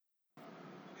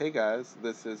Hey guys,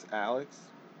 this is Alex,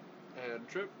 And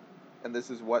Trip, and this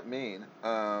is What Mean.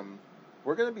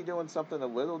 We're gonna be doing something a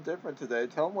little different today.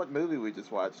 Tell them what movie we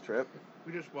just watched, Trip.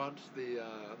 we just watched the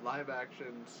live action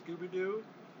Scooby Doo,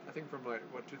 I think from like,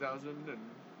 what,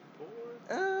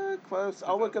 2004? Close.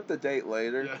 I'll look 2000? up the date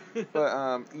later. Yeah.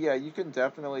 But yeah, you can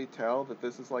definitely tell that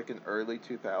this is like an early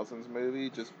 2000s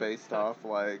movie, just based off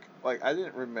like I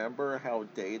didn't remember how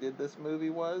dated this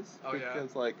movie was Oh, yeah.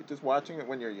 because like just watching it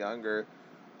when you're younger.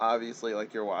 Obviously,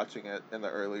 like you're watching it in the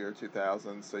earlier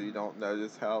 2000s, so you don't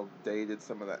notice how dated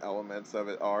some of the elements of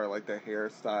it are, like the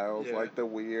hairstyles, Yeah. like the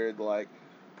weird, like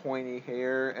pointy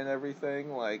hair and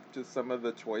everything, like just some of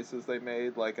the choices they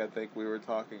made, like I think we were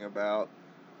talking about.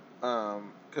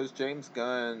 Because James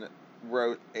Gunn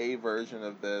wrote a version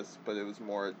of this, but it was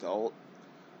more adult.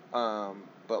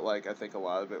 But like I think a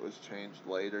lot of it was changed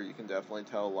later. You can definitely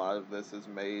tell a lot of this is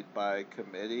made by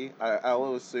committee.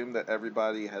 I'll assume that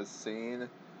everybody has seen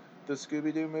the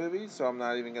Scooby Doo movie, so I'm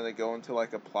not even going to go into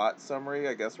like a plot summary.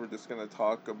 I guess we're just going to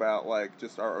talk about like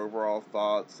just our overall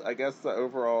thoughts. I guess the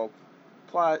overall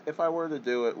plot, if I were to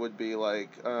do it, would be like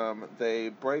they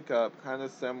break up, kind of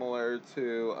similar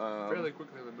to Fairly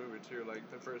quickly in the movie, too, like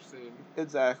the first scene.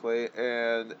 exactly,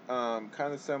 and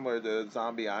kind of similar to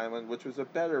Zombie Island, which was a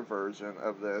better version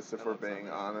of this, if I we're love being Zombie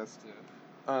Island. honest.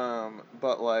 Yeah.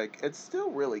 But like it's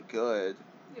still really good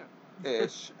Yeah.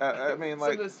 ish. I mean, Some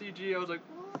like of the CG, I was like,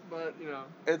 what? But,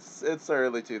 it's the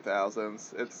early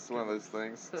 2000s. It's one of kind those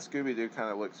things. Scooby Doo kind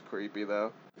of looks creepy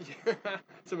though. yeah.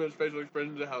 Some of his facial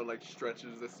expressions and how it, like,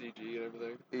 stretches the CG and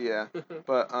everything. Yeah,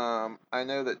 but I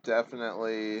know that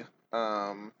definitely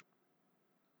um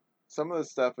some of the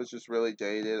stuff is just really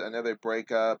dated. I know they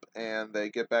break up and they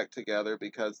get back together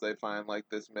because they find like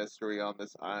this mystery on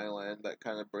this island that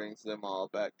kind of brings them all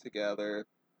back together.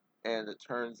 And it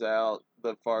turns out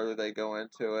the farther they go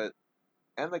into it,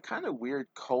 and the kind of weird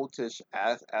cultish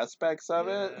aspects of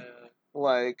it, Yeah.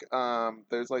 like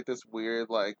there's like this weird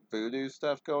like voodoo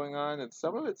stuff going on, and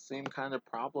some of it seemed kind of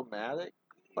problematic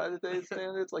by today's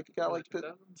standards. Like you got Early like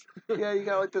the 2000s? yeah, you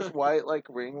got like this white like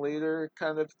ringleader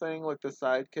kind of thing, like the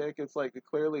sidekick. It's like a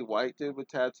clearly white dude with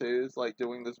tattoos, like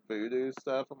doing this voodoo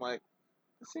stuff. I'm like,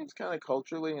 this seems kind of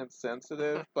culturally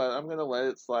insensitive, but I'm gonna let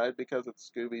it slide because it's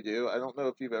Scooby Doo. I don't know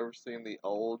if you've ever seen the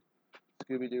old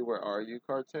Scooby Doo Where Are You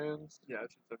cartoons, Yeah, I've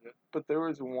seen some, yeah. but there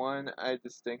was one I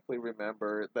distinctly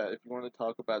remember that if you want to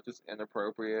talk about just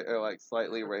inappropriate or like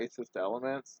slightly racist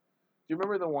elements, do you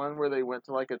remember the one where they went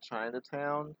to like a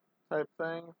Chinatown type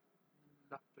thing?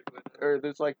 Not particularly, no. Or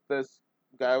there's like this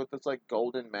guy with this like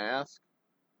golden mask.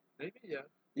 Maybe, yeah.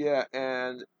 Yeah,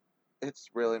 and it's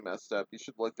really messed up. You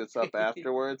should look this up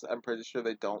afterwards. I'm pretty sure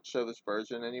they don't show this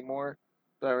version anymore.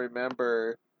 But I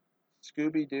remember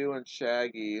Scooby Doo and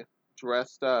Shaggy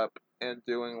dressed up and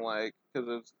doing like, because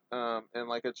it was in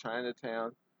like a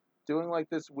Chinatown, doing like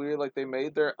this weird, like they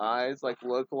made their eyes like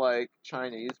look like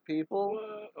Chinese people.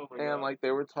 What? Oh my And god. like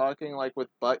they were talking like with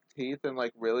buck teeth and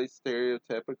like really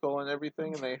stereotypical and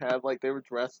everything, and they had like they were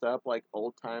dressed up like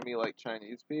old timey like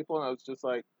Chinese people, and I was just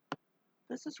like,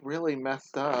 this is really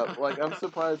messed up. Like I'm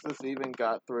surprised this even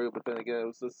got through, but then again, it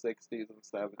was the '60s and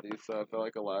 '70s, so I feel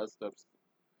like a lot of stuff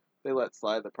they let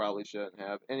slide that probably shouldn't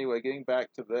have. Anyway, getting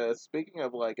back to this, speaking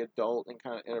of like adult and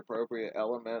kind of inappropriate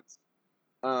elements,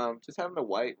 just having the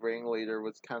white ringleader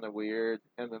was kind of weird,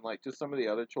 and then like just some of the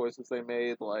other choices they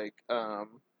made, like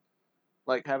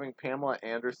having Pamela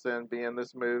Anderson be in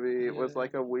this movie was Yeah.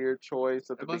 like a weird choice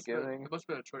at the beginning. It must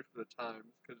have been a choice for the times,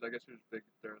 because I guess she was big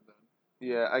during then.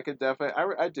 Yeah, I could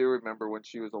definitely. I do remember when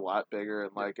she was a lot bigger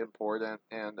and Yeah. like important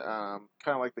and kind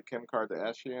of like the Kim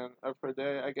Kardashian of her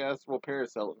day, I guess. Well,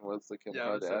 Paris Hilton was the Kim Yeah,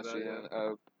 I would say that, Kardashian yeah.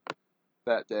 of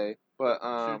that day, but She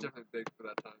was definitely big for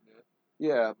that time, yeah.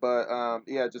 yeah, but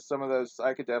yeah, just some of those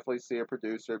I could definitely see a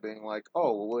producer being like,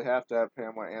 oh, well, we have to have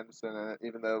Pamela Anderson in it,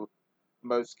 even though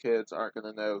most kids aren't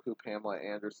going to know who Pamela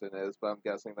Anderson is, but I'm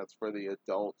guessing that's for the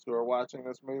adults who are watching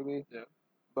this movie. Yeah.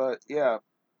 But yeah,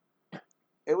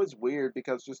 it was weird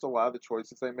because just a lot of the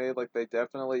choices they made, like they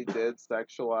definitely did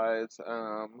sexualize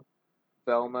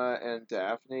Velma and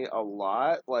Daphne a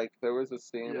lot. Like there was a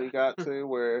scene we got Yeah. to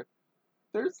where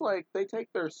there's like they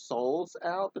take their souls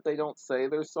out, but they don't say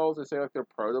their souls. They say like their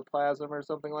protoplasm or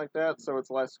something like that, so it's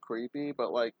less creepy.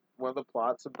 But like one of the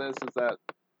plots of this is that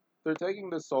they're taking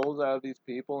the souls out of these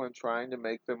people and trying to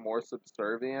make them more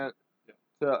subservient Yeah.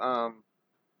 to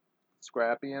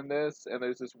Scrappy in this, and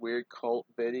there's this weird cult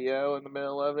video in the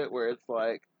middle of it where it's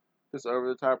like this over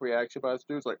the top reaction by this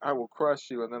dude's like, I will crush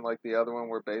you, and then like the other one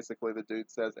where basically the dude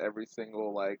says every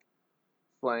single like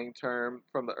slang term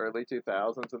from the early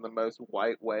 2000s in the most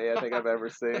white way I think I've ever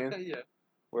seen. Yeah.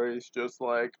 where he's just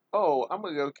like, "Oh, I'm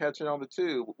gonna go catch it on the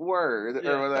tube, word," or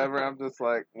Yeah. whatever. I'm just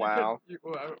like, wow. You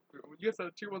guess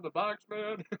that two on the box,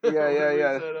 man. Yeah, yeah, Whatever he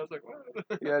yeah, said, I was like,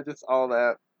 what? yeah. Just all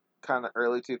that kind of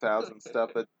early 2000s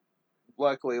stuff. But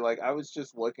luckily, like I was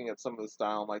just looking at some of the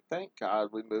style. I'm like, thank God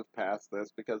we moved past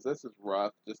this because this is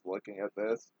rough. Just looking at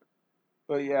this.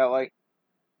 But yeah, like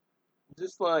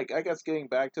just like I guess getting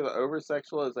back to the over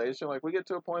sexualization, like we get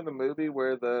to a point in the movie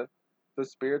where the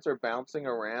spirits are bouncing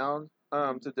around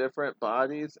to different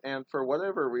bodies, and for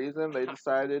whatever reason they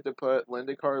decided to put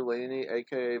Linda Cardellini,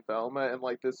 aka Velma, in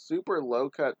like this super low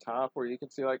cut top where you can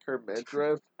see like her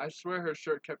midriff. I swear her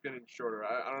shirt kept getting shorter.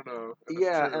 I don't know if it's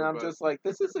Yeah, and true, I'm but just like,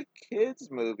 this is a kids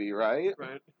movie, right?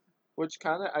 right. Which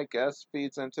kind of I guess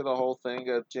feeds into the whole thing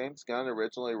of James Gunn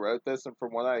originally wrote this, and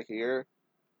from what I hear,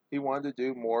 he wanted to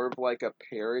do more of like a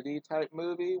parody type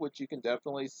movie, which you can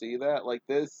definitely see that. Like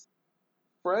this,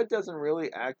 Fred doesn't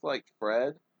really act like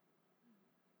Fred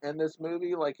in this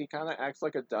movie. Like he kind of acts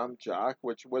like a dumb jock,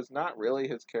 which was not really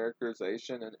his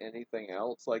characterization in anything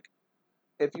else. Like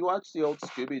if you watch the old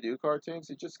Scooby Doo cartoons,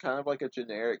 he's just kind of like a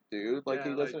generic dude. Like Yeah, he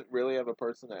like doesn't really have a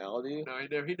personality.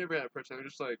 no, he never had a person. He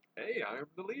was just like, hey, I'm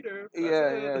the leader. That's Yeah,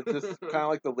 it. yeah, just kind of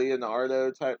like the Leonardo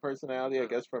type personality, I Uh,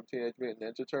 guess, from Teenage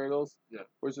Mutant Ninja Turtles. yeah.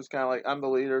 Where it's just kind of like I'm the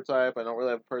leader type. I don't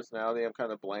really have a personality. I'm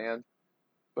kind of bland.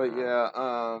 But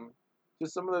yeah,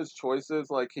 just some of those choices,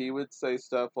 like he would say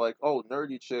stuff like, "Oh,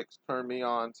 nerdy chicks turn me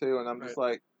on too," and I'm just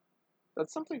Right. like,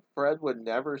 that's something Fred would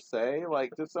never say.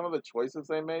 Like, just some of the choices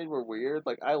they made were weird.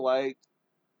 Like, I liked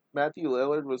Matthew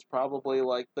Lillard was probably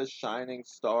like the shining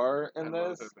star I in love him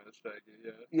this. as Shaggy.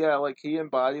 Yeah. Yeah, like he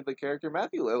embodied the character.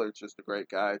 Matthew Lillard's just a great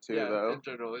guy too, Yeah. though. In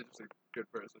general, he's just a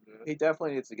good person. Yeah. He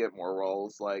definitely needs to get more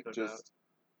roles. Like, No doubt. just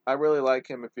I really like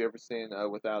him. If you ever seen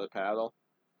Without a Paddle,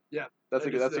 Yeah. that's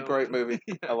And just that's a great movie.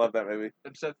 I yeah. love that movie.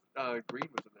 And Seth Green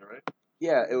was in there, right?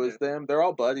 Yeah, it was Yeah. them. They're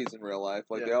all buddies in real life.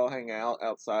 Like they Yeah. all hang out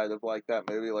outside of like that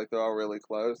movie. Like they're all really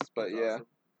close. But That's yeah,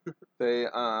 awesome. they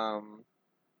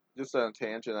just on a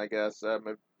tangent, I guess. Have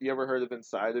you ever heard of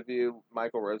Inside of You?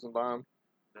 Michael Rosenbaum.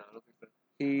 No, I don't think so.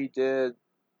 He did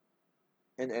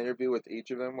an interview with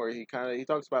each of them where he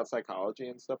talks about psychology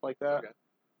and stuff like that. Okay.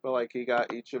 But like he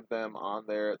got each of them on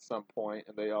there at some point,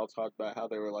 and they all talked about how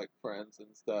they were like friends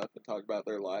and stuff, and talked about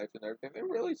their life and everything. They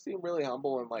really seem really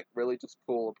humble and like really just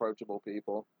cool, approachable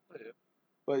people. Oh, yeah.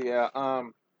 But yeah,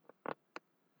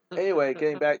 anyway,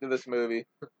 getting back to this movie,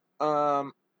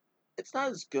 um, it's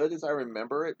not as good as I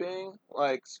remember it being.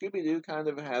 Like Scooby Doo kind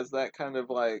of has that kind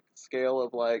of like scale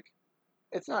of like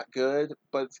it's not good,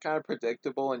 but it's kind of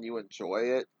predictable and you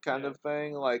enjoy it kind Yeah. of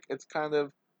thing. Like it's kind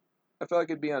of I feel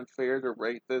like it'd be unfair to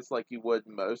rate this like you would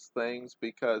most things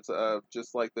because of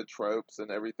just like the tropes and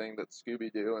everything that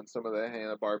Scooby Doo and some of the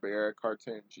Hanna-Barbera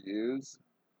cartoons use.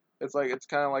 It's like it's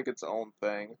kind of like its own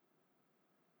thing.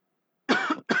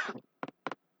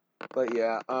 But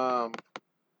yeah,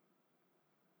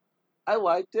 I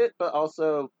liked it, but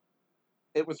also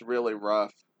it was really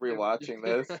rough rewatching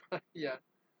this. Yeah.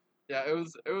 Yeah, it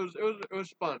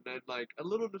was fun and like a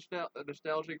little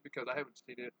nostalgic because I haven't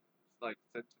seen it like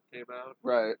since it came out.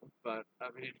 Right. But I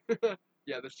mean,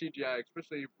 yeah, the CGI,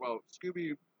 especially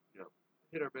Scooby,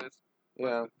 hit or miss. But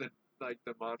Yeah.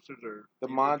 the monsters or The demons,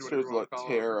 whatever monsters you want look to call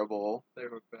them, terrible. they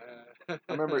look bad.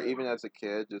 I remember even as a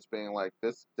kid just being like,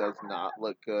 this does not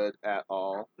look good at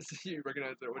all. You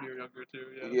recognize that when you're younger too,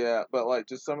 yeah. Yeah, but like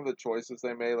just some of the choices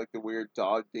they made, like the weird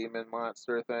dog demon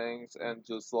monster things, and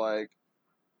just like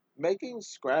making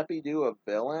Scrappy Doo a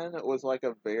villain was like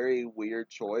a very weird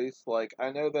choice. Like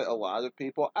I know that a lot of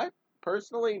people, I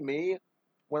personally, me,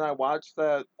 when I watched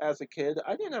that as a kid,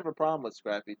 I didn't have a problem with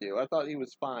Scrappy Doo. I thought he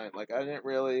was fine. Like I didn't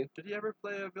really. Did he ever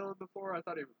play a villain before? I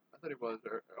thought he was.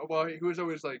 Well, he was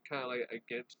always like kind of like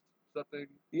against something.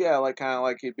 Yeah, like kind of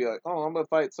like he'd be like, "Oh, I'm gonna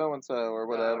fight so and so" or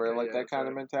whatever, Okay, like yeah, that that's kind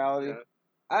of right. mentality. Yeah.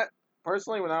 I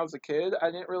personally, when I was a kid,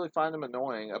 I didn't really find him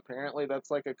annoying. Apparently,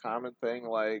 that's like a common thing,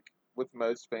 like with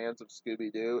most fans of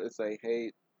Scooby Doo, is they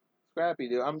hate Scrappy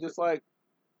Doo. I'm just like,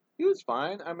 he was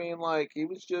fine. I mean, like he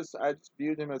was just, I just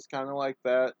viewed him as kind of like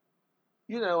that.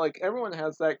 Like everyone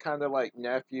has that kind of like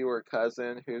nephew or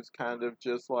cousin who's kind of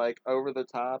just like over the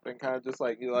top and kind of just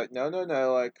like you're like, no, no,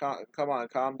 no, like come on,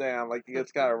 calm down. Like you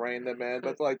just gotta rein them in.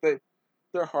 But like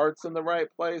their heart's in the right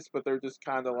place, but they're just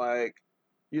kind of like,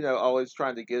 always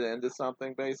trying to get into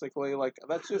something, basically. Like,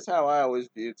 that's just how I always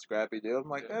viewed Scrappy Doo. I'm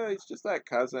like, Yeah. oh, he's just that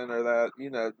cousin or that,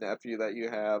 nephew that you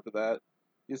have that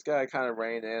you just gotta kind of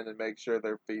rein in and make sure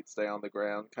their feet stay on the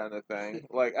ground kind of thing.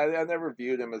 Like, I never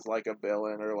viewed him as like a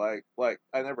villain or like,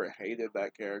 I never hated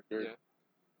that character. Yeah.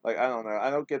 Like, I don't know. I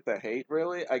don't get the hate,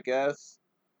 really. I guess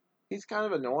He's kind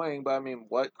of annoying, but I mean,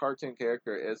 what cartoon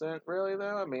character isn't really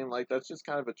though? I mean, like that's just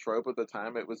kind of a trope of the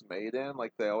time it was made in.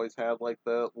 Like they always had like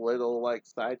the little like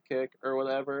sidekick or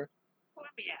whatever. Let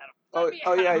me at him.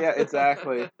 Oh yeah, yeah,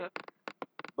 exactly.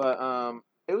 But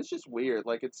it was just weird.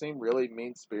 Like it seemed really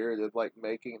mean spirited, like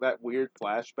making that weird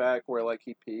flashback where like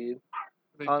he peed.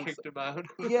 They kicked him out.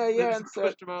 Yeah, They yeah, just and said,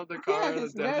 pushed him out of the yeah, car in the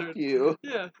his desert. nephew.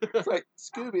 Yeah. It's like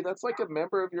Scooby. That's like a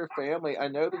member of your family. I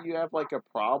know that you have like a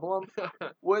problem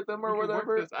with them or We can work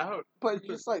whatever. this out. But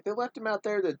just like they left him out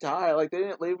there to die. Like they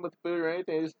didn't leave him with food or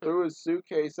anything. They just threw his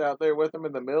suitcase out there with him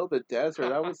in the middle of the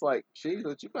desert. I was like,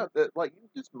 Jesus, you about that? Like you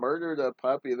just murdered a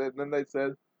puppy. Then they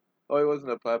said, oh, he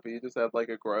wasn't a puppy. He just had like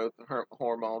a growth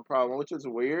hormone problem, which is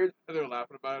weird. And they were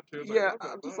laughing about it too. It's Yeah, like,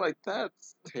 I'm just like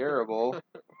that's terrible.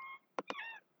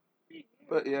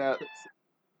 But yeah,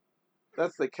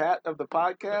 that's the cat of the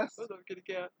podcast. What's up, kitty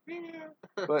cat?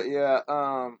 But yeah,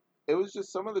 it was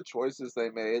just some of the choices they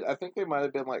made. I think they might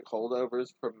have been like holdovers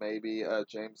from maybe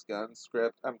James Gunn's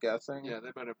script. I'm guessing. Yeah,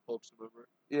 they might have pulled some over.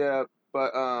 Yeah,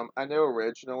 but I know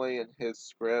originally in his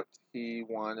script he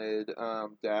wanted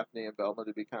Daphne and Velma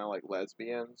to be kind of like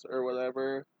lesbians or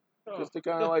whatever, just to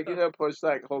kind of like push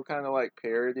that whole kind of like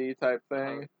parody type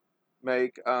thing.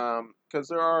 Make because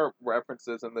there are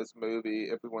references in this movie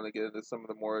if we want to get into some of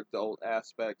the more adult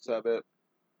aspects of it.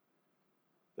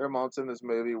 There are moments in this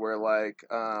movie where like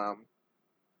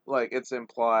it's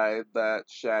implied that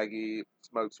Shaggy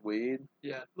smokes weed.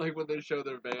 Yeah, like when they show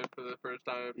their van for the first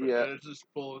time. Yeah. And it's just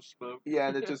full of smoke. Yeah,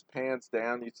 and it just pans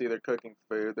down. You see they're cooking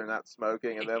food. They're not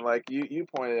smoking. And then like you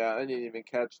pointed out, I didn't even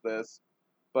catch this,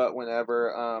 but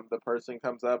whenever the person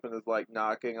comes up and is like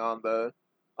knocking on the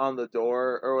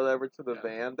door or whatever to the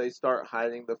van, they start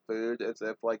hiding the food as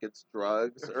if like it's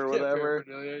drugs or whatever.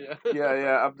 Yeah.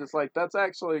 Yeah. I'm just like that's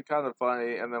actually kind of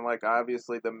funny. And then like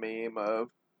obviously the meme of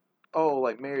oh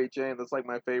like Mary Jane, that's like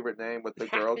my favorite name with the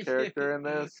girl character in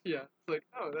this. Yeah, it's like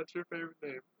oh that's your favorite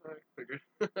name. I figured.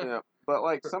 Yeah, but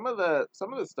like some of the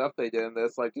stuff they did in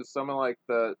this, like just some of like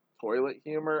the toilet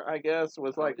humor, I guess,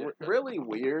 was like really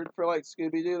weird for like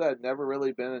Scooby Doo. That had never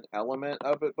really been an element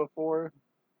of it before.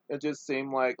 It just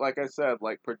seemed like I said,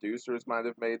 like producers might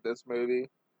have made this movie.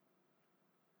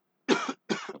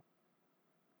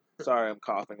 Sorry, I'm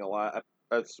coughing a lot.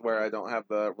 I swear I don't have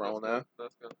the Rona.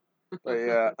 That's good. But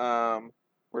yeah,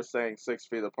 we're staying 6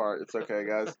 feet apart. It's okay,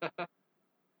 guys.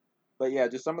 But yeah,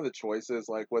 just some of the choices,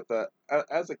 like with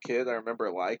as a kid, I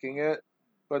remember liking it,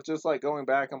 but just like going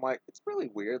back, I'm like, it's really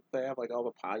weird that they have like all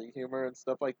the potty humor and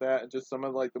stuff like that, and just some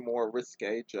of like the more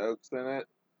risque jokes in it.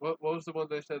 What was the one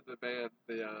they said the band?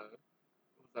 What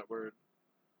was that word?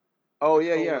 Oh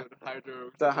the yeah.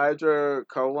 The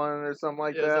hydrocolon or something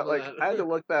like that. Like I had to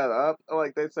look that up.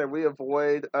 Like they said, we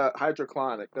avoid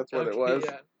hydroclonic. That's what it was.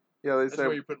 Yeah, they That's said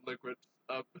where you put liquids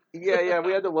up. yeah,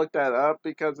 we had to look that up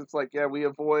because it's like, yeah, we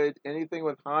avoid anything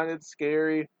with haunted,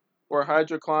 scary, or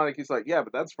hydroclonic. He's like, yeah,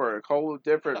 but that's for a whole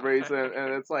different reason.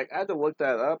 And it's like, I had to look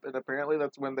that up, and apparently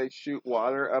that's when they shoot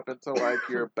water up into like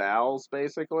your bowels,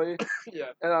 basically.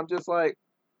 Yeah. And I'm just like,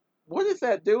 what is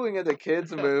that doing in a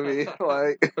kids movie?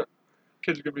 Like,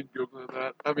 kids are gonna be googling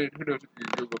that. I mean, who knows if you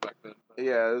could Google back then? But.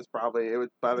 Yeah, it was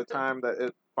by the time that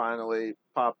it finally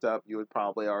popped up, you would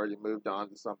probably already moved on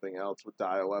to something else with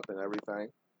dial up and everything.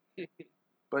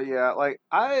 But yeah, like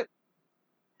I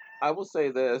will say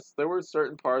this: there were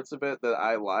certain parts of it that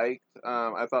I liked.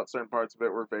 I thought certain parts of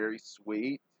it were very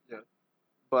sweet. Yeah.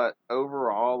 But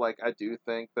overall, like I do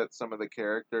think that some of the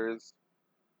characters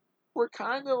were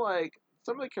kind of like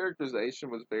some of the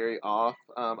characterization was very off.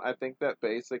 I think that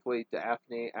basically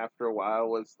Daphne, after a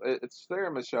while, it's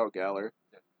Sarah Michelle Gellar.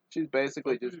 Yeah. She's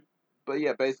basically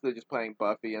basically just playing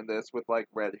Buffy in this with like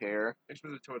red hair.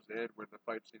 Especially towards the end when the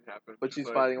fight scene happened. But she's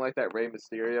fighting like that Rey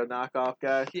Mysterio knockoff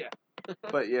guy. Yeah.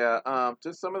 But yeah,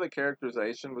 just some of the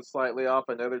characterization was slightly off.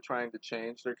 I know they're trying to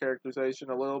change their characterization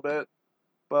a little bit,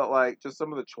 but like just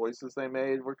some of the choices they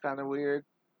made were kind of weird.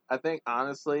 I think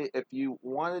honestly, if you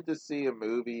wanted to see a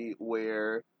movie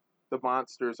where the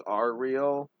monsters are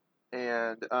real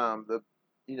and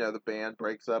the band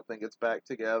breaks up and gets back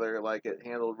together, like it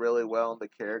handled really well and the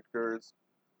characters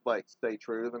like stay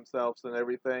true to themselves and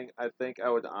everything, I think I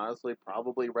would honestly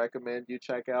probably recommend you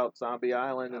check out Zombie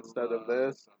Island instead of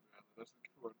this.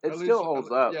 It still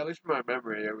holds up. Yeah, at least from my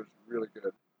memory, it was really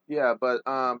good. Yeah, but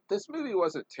this movie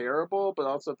wasn't terrible, but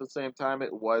also at the same time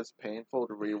it was painful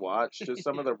to rewatch. Just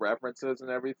some of the references and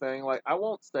everything. Like I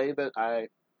won't say that I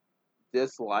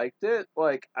disliked it.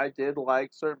 Like I did like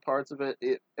certain parts of it.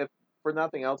 If for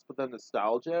nothing else but the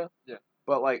nostalgia. Yeah.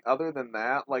 But like other than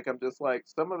that, like I'm just like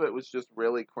some of it was just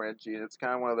really cringy, and it's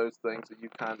kind of one of those things that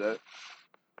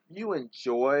you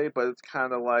enjoy, but it's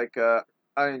kind of like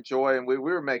I enjoy, and we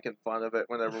were making fun of it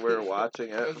whenever we were watching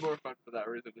It it. was more fun for that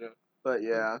reason, yeah. But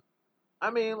yeah. I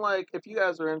mean, like, if you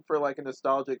guys are in for, like, a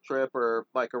nostalgic trip or,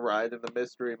 like, a ride in the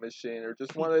Mystery Machine or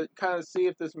just want to kind of see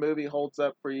if this movie holds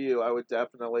up for you, I would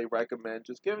definitely recommend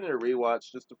just giving it a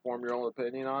rewatch just to form your own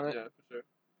opinion on it. Yeah, for sure.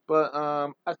 But,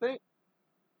 I think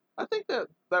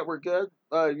that we're good.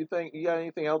 You think you got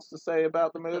anything else to say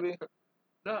about the movie?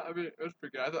 No, I mean, it was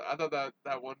pretty good. I thought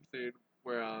that one scene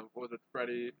where, what was it,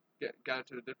 Freddy got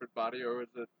into a different body, or was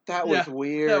it? That Yeah, was that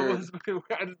weird. was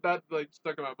that, like,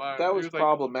 stuck in my mind. That He was was like, I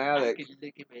problematic. can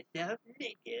look at myself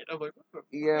naked. I'm like, what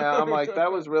Yeah, I'm like,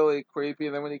 that was really creepy.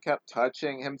 And then when he kept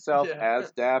touching himself Yeah.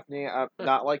 as Daphne,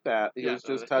 not like that. He Yeah, was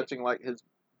no, just touching like his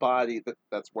body.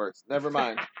 That's worse. Never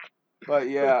mind. But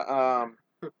yeah,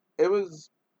 it was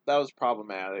that was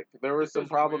problematic. There were it some was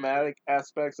weird. problematic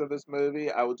aspects of this movie.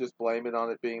 I would just blame it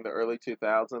on it being the early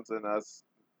 2000s and us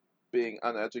being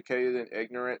uneducated and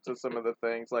ignorant to some of the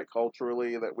things like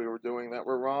culturally that we were doing that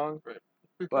were wrong.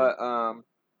 Right. But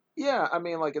yeah, I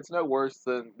mean, like, it's no worse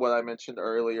than what I mentioned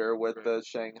earlier with Right. the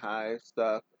Shanghai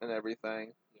stuff and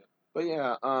everything. Yeah. But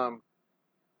yeah,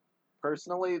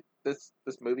 personally, this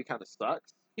movie kind of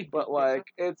sucks. But Yeah.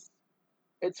 like, it's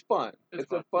fun. It's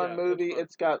It's a fun. fun Yeah, it's movie. fun.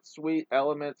 It's got sweet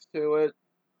elements to it.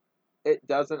 It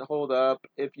doesn't hold up.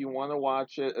 If you want to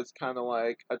watch it, it's kind of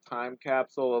like a time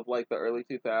capsule of like the early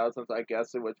 2000s. I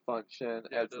guess it would function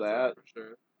Yeah, as it does that that. for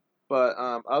sure. But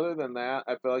other than that,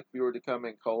 I feel like if you were to come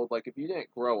in cold, like if you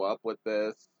didn't grow up with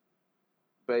this,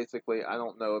 basically, I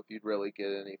don't know if you'd really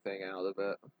get anything out of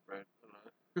it. Right.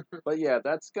 But yeah,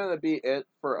 that's gonna be it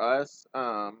for us.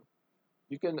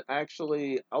 You can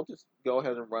actually, I'll just go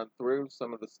ahead and run through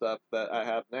some of the stuff that I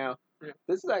have now. Yeah.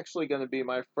 This is actually going to be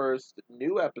my first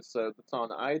new episode that's on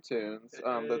iTunes.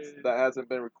 Hey. That hasn't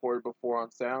been recorded before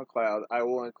on SoundCloud. I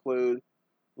will include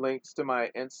links to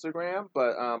my Instagram,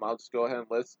 but I'll just go ahead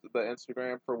and list the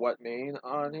Instagram for What Mean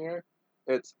on here.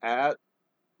 It's at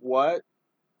what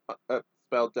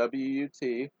spelled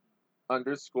WUT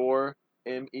underscore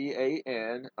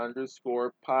MEAN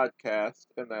underscore podcast,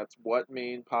 and that's What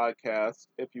Mean Podcast.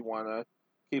 If you want to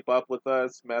keep up with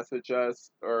us, message us,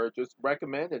 or just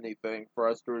recommend anything for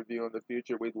us to review in the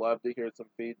future, we'd love to hear some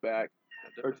feedback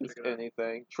Yeah, or definitely just check it out.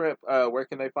 anything. Trip, where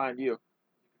can they find you? You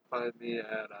can find me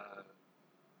at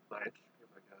my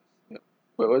Instagram, I guess. Yep.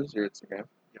 What is your Instagram?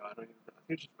 Yo, I don't even know. I think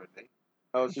it's just my name.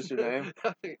 Oh, it's just your name?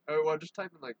 I think, oh, well, just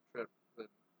type in like trip, then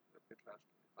it trash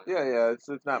can Yeah, yeah. It's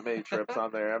not many trips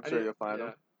on there. I'm I sure need, you'll find yeah,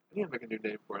 them. I need to make a new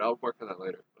name for it. I'll work on that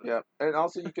later. But, Yeah, and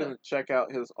also you can check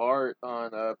out his art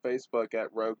on Facebook at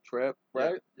Rogue Trip, yeah,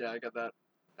 right? yeah, I got that.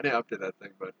 I need to update that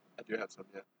thing, but I do have some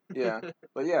yet. Yeah.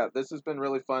 But yeah, this has been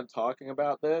really fun talking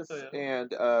about this, So yeah,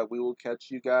 and we will catch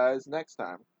you guys next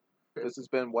time. This has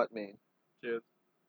been What Mean. cheers.